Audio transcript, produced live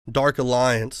Dark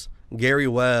Alliance, Gary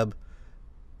Webb,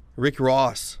 Rick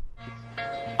Ross.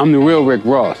 I'm the real Rick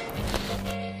Ross.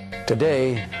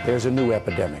 Today, there's a new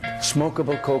epidemic,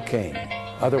 smokable cocaine,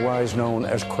 otherwise known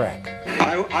as crack.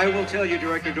 I will tell you,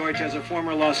 Director Deutsch, as a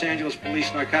former Los Angeles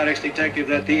police narcotics detective,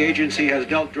 that the agency has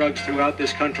dealt drugs throughout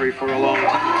this country for a long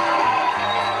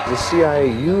time. The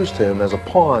CIA used him as a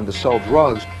pawn to sell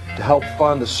drugs to help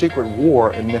fund the secret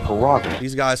war in Nicaragua.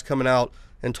 These guys coming out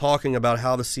and talking about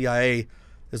how the CIA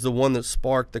is the one that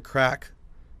sparked the crack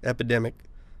epidemic.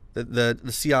 The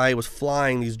CIA was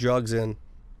flying these drugs in.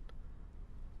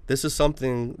 This is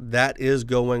something that is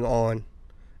going on,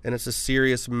 and it's a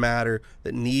serious matter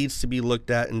that needs to be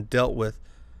looked at and dealt with.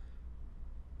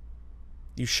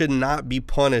 You should not be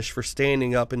punished for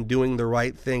standing up and doing the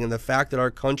right thing. And the fact that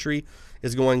our country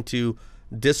is going to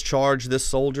discharge this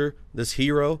soldier, this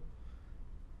hero,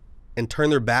 and turn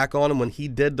their back on him when he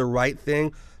did the right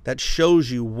thing, that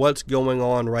shows you what's going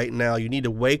on right now. You need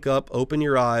to wake up, open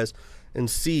your eyes, and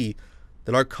see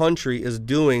that our country is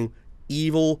doing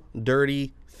evil,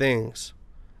 dirty things.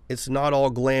 It's not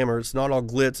all glamour. It's not all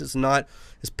glitz. It's not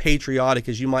as patriotic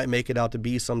as you might make it out to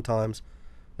be sometimes.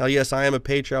 Now, yes, I am a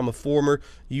patriot. I'm a former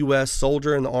U.S.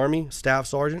 soldier in the Army, Staff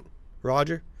Sergeant,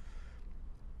 Roger.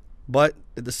 But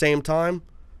at the same time,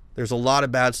 there's a lot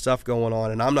of bad stuff going on,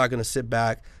 and I'm not going to sit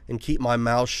back and keep my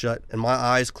mouth shut and my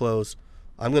eyes closed.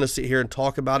 I'm going to sit here and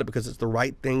talk about it because it's the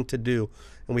right thing to do,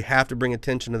 and we have to bring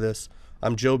attention to this.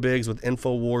 I'm Joe Biggs with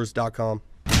INFOWARS.com.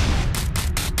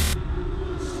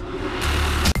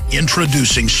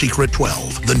 Introducing Secret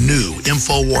 12, the new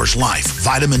INFOWARS Life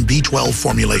vitamin B12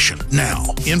 formulation. Now,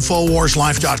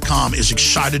 INFOWARSLife.com is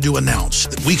excited to announce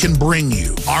that we can bring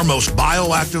you our most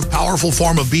bioactive, powerful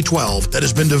form of B12 that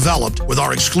has been developed with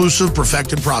our exclusive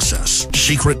perfected process.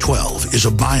 Secret 12 is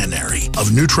a binary of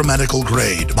nutramedical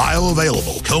grade,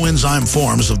 bioavailable coenzyme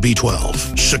forms of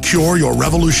B12. Secure your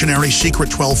revolutionary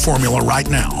Secret 12 formula right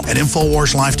now at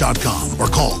INFOWARSLife.com or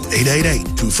call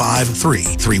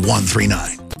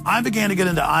 888-253-3139. I began to get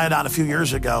into iodine a few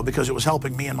years ago because it was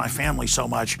helping me and my family so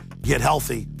much get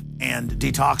healthy and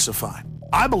detoxify.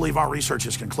 I believe our research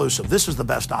is conclusive. This is the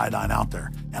best iodine out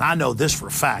there. And I know this for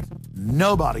a fact.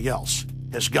 Nobody else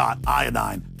has got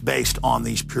iodine based on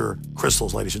these pure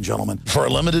crystals, ladies and gentlemen. For a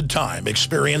limited time,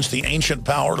 experience the ancient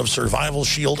power of Survival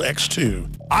Shield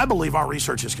X2. I believe our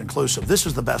research is conclusive. This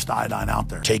is the best iodine out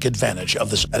there. Take advantage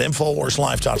of this at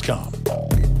InfoWarsLife.com.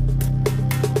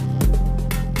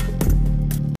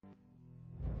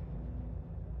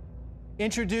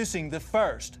 Introducing the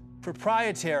first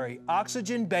proprietary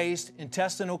oxygen-based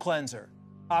intestinal cleanser,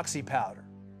 OxyPowder.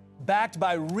 Backed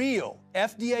by real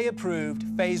FDA-approved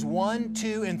phase 1,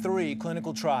 2, and 3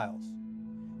 clinical trials.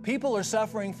 People are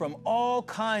suffering from all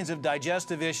kinds of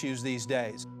digestive issues these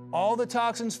days. All the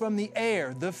toxins from the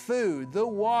air, the food, the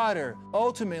water,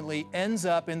 ultimately ends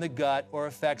up in the gut or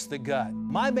affects the gut.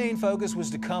 My main focus was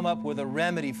to come up with a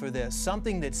remedy for this,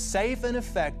 something that's safe and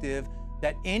effective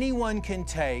that anyone can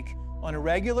take on a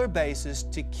regular basis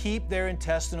to keep their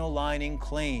intestinal lining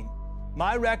clean.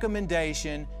 My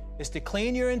recommendation is to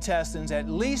clean your intestines at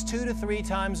least 2 to 3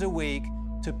 times a week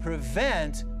to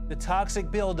prevent the toxic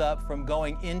buildup from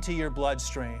going into your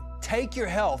bloodstream. Take your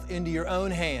health into your own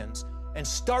hands and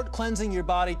start cleansing your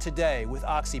body today with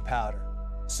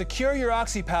OxyPowder. Secure your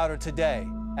OxyPowder today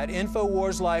at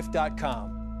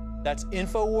InfoWarsLife.com. That's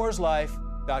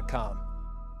InfoWarsLife.com.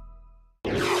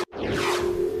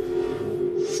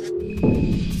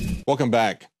 Welcome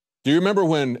back. Do you remember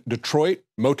when Detroit,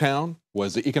 Motown,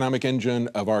 was the economic engine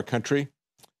of our country?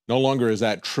 No longer is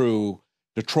that true.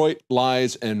 Detroit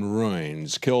lies in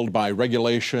ruins, killed by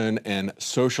regulation and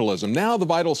socialism. Now the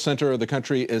vital center of the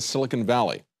country is Silicon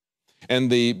Valley.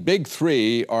 And the big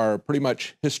three are pretty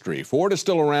much history. Ford is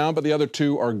still around, but the other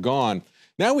two are gone.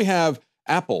 Now we have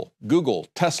Apple, Google,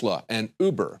 Tesla, and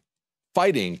Uber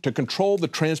fighting to control the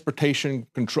transportation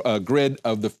grid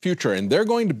of the future. And they're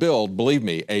going to build, believe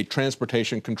me, a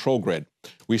transportation control grid.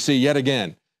 We see yet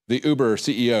again the Uber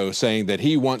CEO saying that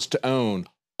he wants to own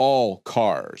all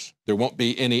cars. There won't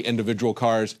be any individual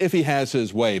cars if he has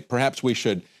his way. Perhaps we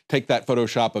should take that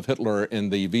Photoshop of Hitler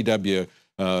in the VW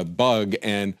Bug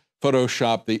and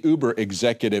Photoshop the Uber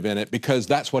executive in it, because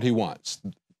that's what he wants.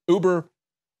 Uber,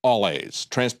 all A's,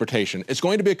 transportation. It's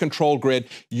going to be a control grid.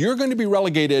 You're going to be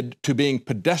relegated to being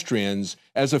pedestrians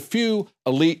as a few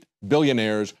elite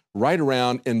billionaires ride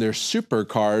around in their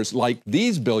supercars like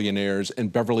these billionaires in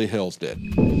Beverly Hills did.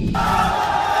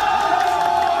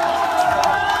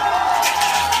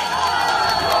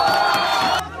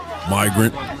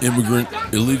 Migrant, immigrant,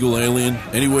 illegal alien,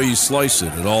 any way you slice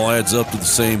it, it all adds up to the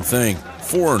same thing.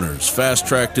 foreigners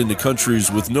fast-tracked into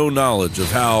countries with no knowledge of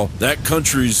how that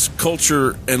country's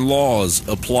culture and laws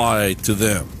apply to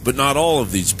them. But not all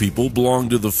of these people belong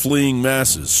to the fleeing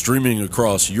masses streaming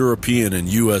across European and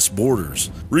U.S. borders.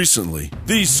 Recently,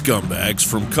 these scumbags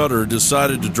from Qatar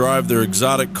decided to drive their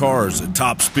exotic cars at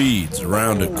top speeds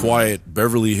around a quiet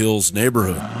Beverly Hills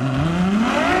neighborhood.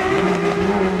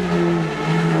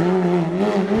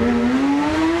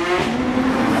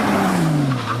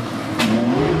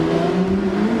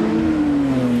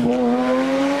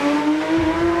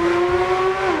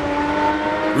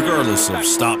 Regardless of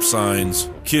stop signs,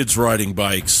 kids riding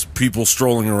bikes, people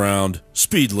strolling around,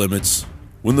 speed limits,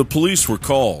 when the police were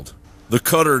called, the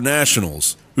Qatar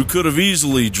nationals, who could have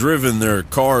easily driven their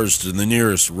cars to the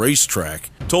nearest racetrack,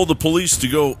 told the police to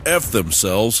go F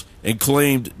themselves and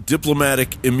claimed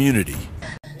diplomatic immunity.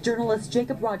 Journalist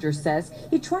Jacob Rogers says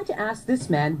he tried to ask this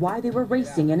man why they were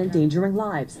racing and endangering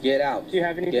lives. Get out. Do you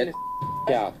have anything to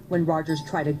out? When Rogers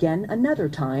tried again another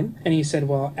time. And he said,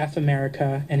 well, F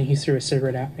America, and he threw a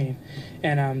cigarette at me.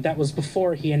 And that was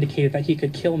before he indicated that he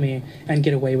could kill me and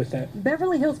get away with it.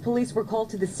 Beverly Hills police were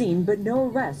called to the scene, but no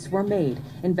arrests were made.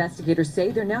 Investigators say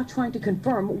they're now trying to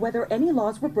confirm whether any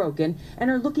laws were broken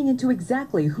and are looking into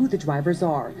exactly who the drivers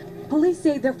are. Police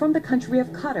say they're from the country of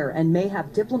Qatar and may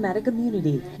have diplomatic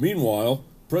immunity. Meanwhile,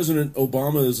 President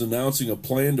Obama is announcing a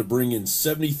plan to bring in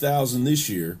 70,000 this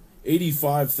year,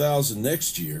 85,000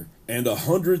 next year, and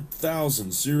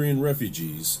 100,000 Syrian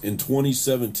refugees in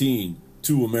 2017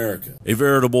 to America. A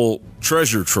veritable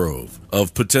treasure trove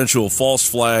of potential false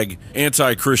flag,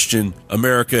 anti-Christian,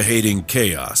 America-hating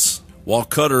chaos. While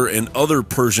Qatar and other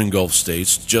Persian Gulf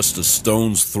states, just a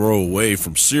stone's throw away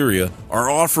from Syria,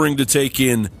 are offering to take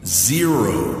in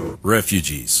 0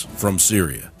 refugees from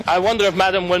Syria. I wonder if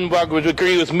Madam Winberg would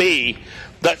agree with me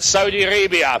that Saudi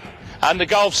Arabia and the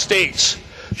Gulf states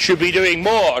should be doing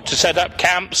more to set up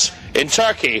camps in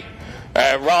Turkey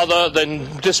rather than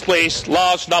displace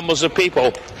large numbers of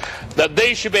people, that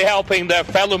they should be helping their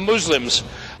fellow Muslims.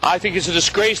 I think it's a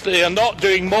disgrace that they are not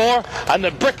doing more and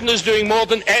that Britain is doing more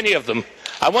than any of them.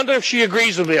 I wonder if she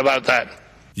agrees with me about that.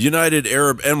 The United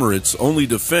Arab Emirates' only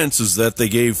defense is that they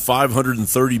gave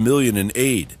 $530 million in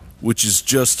aid, which is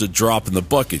just a drop in the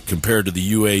bucket compared to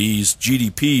the UAE's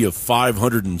GDP of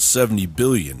 $570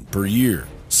 billion per year.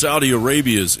 Saudi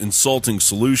Arabia's insulting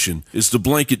solution is to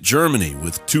blanket Germany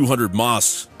with 200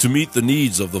 mosques to meet the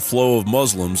needs of the flow of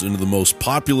Muslims into the most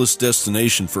populous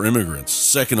destination for immigrants,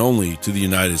 second only to the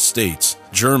United States,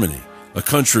 Germany, a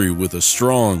country with a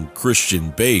strong Christian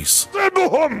base.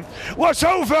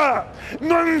 وسوف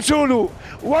ننزل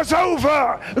وسوف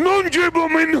ننجب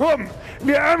منهم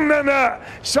لأننا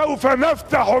سوف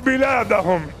نفتح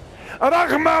بلادهم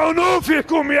رغم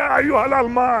عنوفكم يا أيها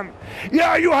الألمان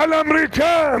يا أيها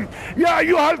الأمريكان يا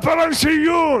أيها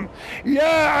الفرنسيون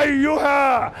يا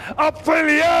أيها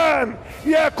الطليان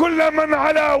يا كل من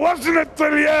على وزن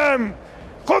الطليان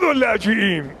خذوا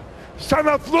اللاجئين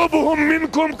سنطلبهم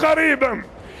منكم قريبا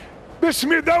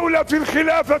باسم دولة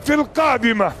الخلافة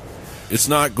القادمة. It's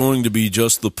not going to be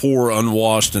just the poor,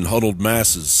 unwashed, and huddled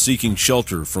masses seeking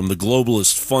shelter from the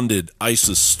globalist-funded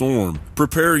ISIS storm.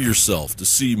 Prepare yourself to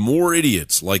see more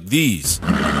idiots like these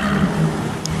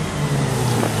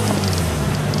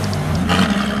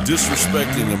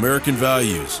disrespecting American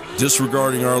values,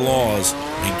 disregarding our laws,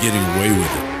 and getting away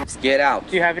with it. Get out.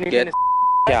 Do you have anything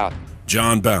to out?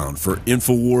 John Bound for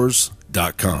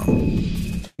INFOWARS.com.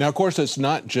 Now, of course, it's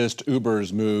not just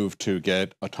Uber's move to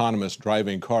get autonomous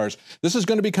driving cars. This is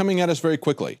going to be coming at us very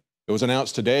quickly. It was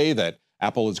announced today that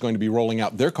Apple is going to be rolling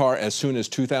out their car as soon as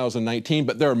 2019,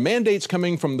 but there are mandates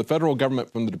coming from the federal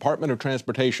government, from the Department of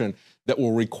Transportation, that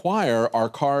will require our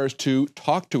cars to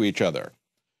talk to each other.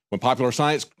 When Popular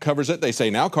Science covers it, they say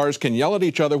now cars can yell at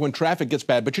each other when traffic gets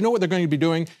bad, but you know what they're going to be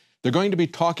doing? They're going to be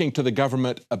talking to the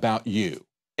government about you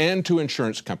and to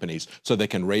insurance companies, so they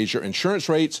can raise your insurance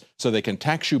rates, so they can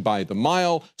tax you by the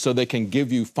mile, so they can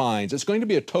give you fines. It's going to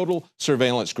be a total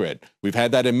surveillance grid. We've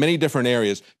had that in many different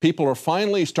areas. People are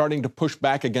finally starting to push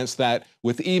back against that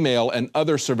with email and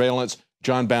other surveillance.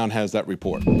 John Bound has that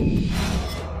report.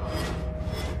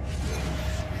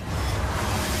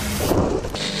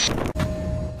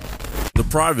 The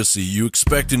privacy you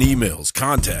expect in emails,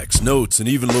 contacts, notes, and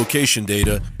even location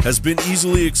data has been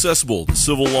easily accessible to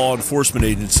civil law enforcement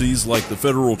agencies like the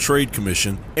Federal Trade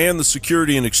Commission and the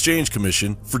Security and Exchange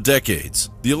Commission for decades.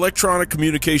 The Electronic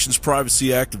Communications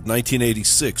Privacy Act of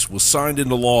 1986 was signed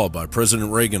into law by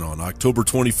President Reagan on October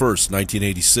 21,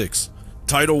 1986.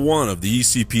 Title I of the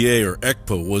ECPA, or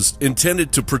ECPA, was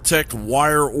intended to protect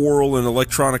wire, oral, and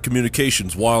electronic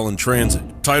communications while in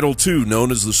transit. Title II, known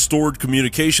as the Stored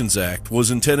Communications Act, was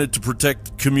intended to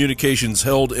protect communications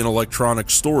held in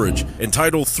electronic storage, and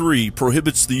Title III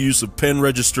prohibits the use of pen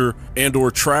register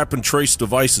and/or trap and trace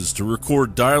devices to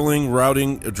record dialing,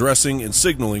 routing, addressing, and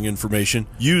signaling information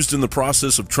used in the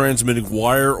process of transmitting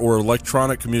wire or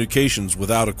electronic communications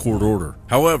without a court order.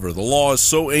 However, the law is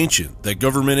so ancient that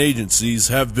government agencies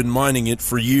have been mining it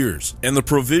for years, and the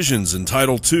provisions in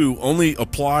Title II only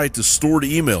apply to stored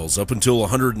emails up until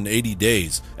 180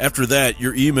 days. After that,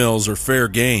 your emails are fair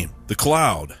game. The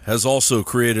cloud has also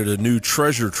created a new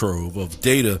treasure trove of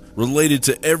data related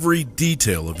to every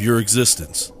detail of your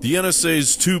existence. The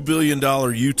NSA's $2 billion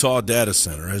Utah data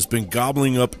center has been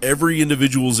gobbling up every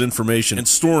individual's information and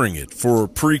storing it for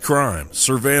pre-crime,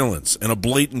 surveillance, and a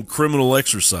blatant criminal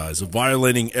exercise of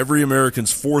violating every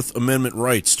American's Fourth Amendment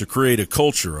rights to create a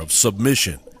culture of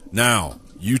submission. Now,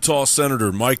 Utah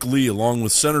Senator Mike Lee, along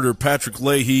with Senator Patrick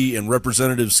Leahy and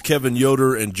Representatives Kevin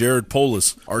Yoder and Jared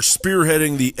Polis, are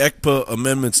spearheading the ECPA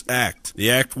Amendments Act. The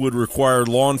act would require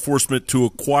law enforcement to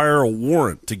acquire a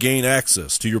warrant to gain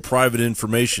access to your private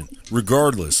information,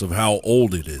 regardless of how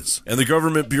old it is. And the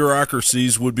government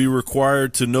bureaucracies would be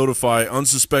required to notify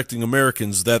unsuspecting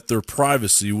Americans that their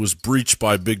privacy was breached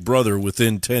by Big Brother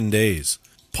within 10 days.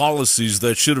 Policies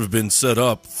that should have been set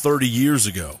up 30 years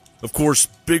ago. Of course,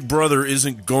 Big Brother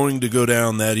isn't going to go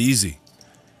down that easy.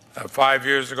 5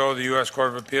 years ago, the U.S. Court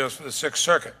of Appeals for the Sixth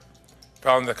Circuit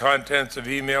found the contents of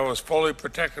email was fully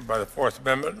protected by the Fourth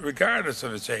Amendment, regardless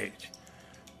of its age.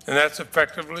 And that's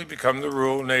effectively become the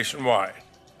rule nationwide.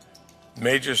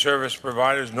 Major service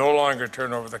providers no longer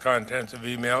turn over the contents of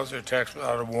emails or texts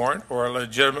without a warrant or a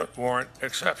legitimate warrant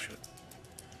exception.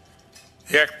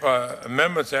 The ECPA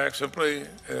Amendments Act simply,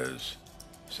 as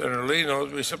Senator Lee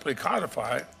knows, we simply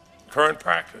codify current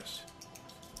practice.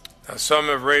 Now, some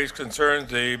have raised concerns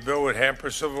the bill would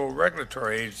hamper civil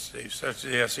regulatory agencies such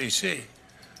as the SEC.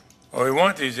 Well, we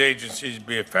want these agencies to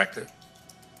be effective,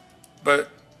 but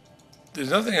there's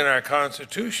nothing in our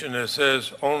Constitution that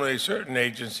says only certain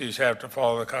agencies have to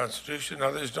follow the Constitution,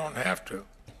 others don't have to.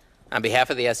 On behalf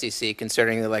of the SEC,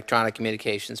 concerning the Electronic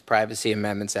Communications Privacy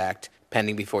Amendments Act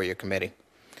pending before your committee,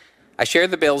 I share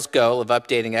the bill's goal of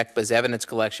updating ECPA's evidence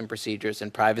collection procedures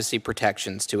and privacy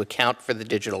protections to account for the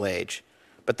digital age.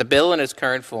 But the bill in its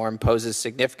current form poses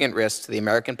significant risks to the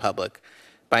American public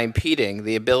by impeding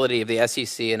the ability of the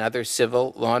SEC and other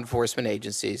civil law enforcement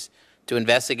agencies to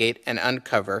investigate and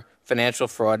uncover financial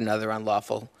fraud and other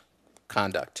unlawful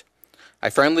conduct.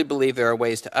 I firmly believe there are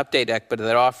ways to update ECPA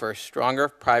that offer stronger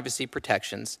privacy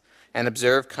protections and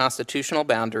observe constitutional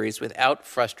boundaries without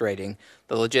frustrating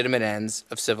the legitimate ends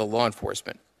of civil law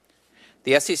enforcement.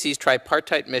 The SEC's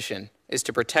tripartite mission is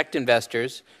to protect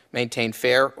investors, maintain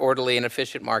fair, orderly, and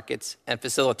efficient markets, and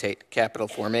facilitate capital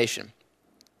formation.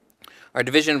 Our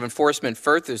Division of Enforcement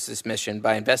furthers this mission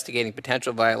by investigating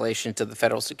potential violations of the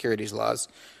federal securities laws,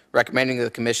 recommending that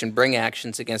the Commission bring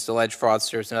actions against alleged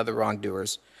fraudsters and other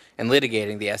wrongdoers, and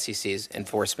litigating the SEC's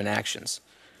enforcement actions.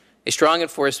 A strong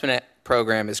enforcement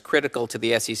program is critical to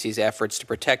the SEC's efforts to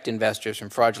protect investors from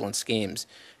fraudulent schemes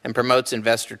and promotes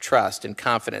investor trust and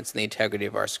confidence in the integrity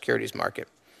of our securities market.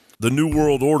 The New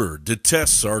World Order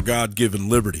detests our God-given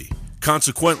liberty.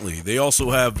 Consequently, they also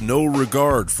have no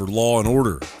regard for law and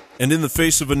order. And in the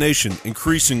face of a nation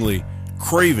increasingly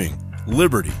craving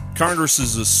liberty,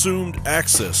 Congress's assumed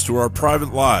access to our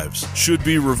private lives should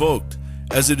be revoked,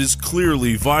 as it is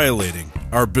clearly violating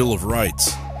our Bill of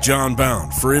Rights. John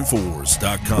Bound for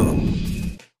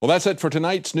INFOWARS.com. Well, that's it for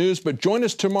tonight's news, but join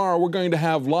us tomorrow. We're going to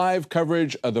have live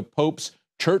coverage of the Pope's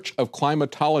Church of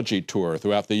Climatology tour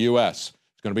throughout the U.S.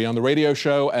 It's going to be on the radio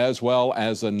show as well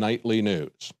as the nightly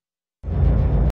news.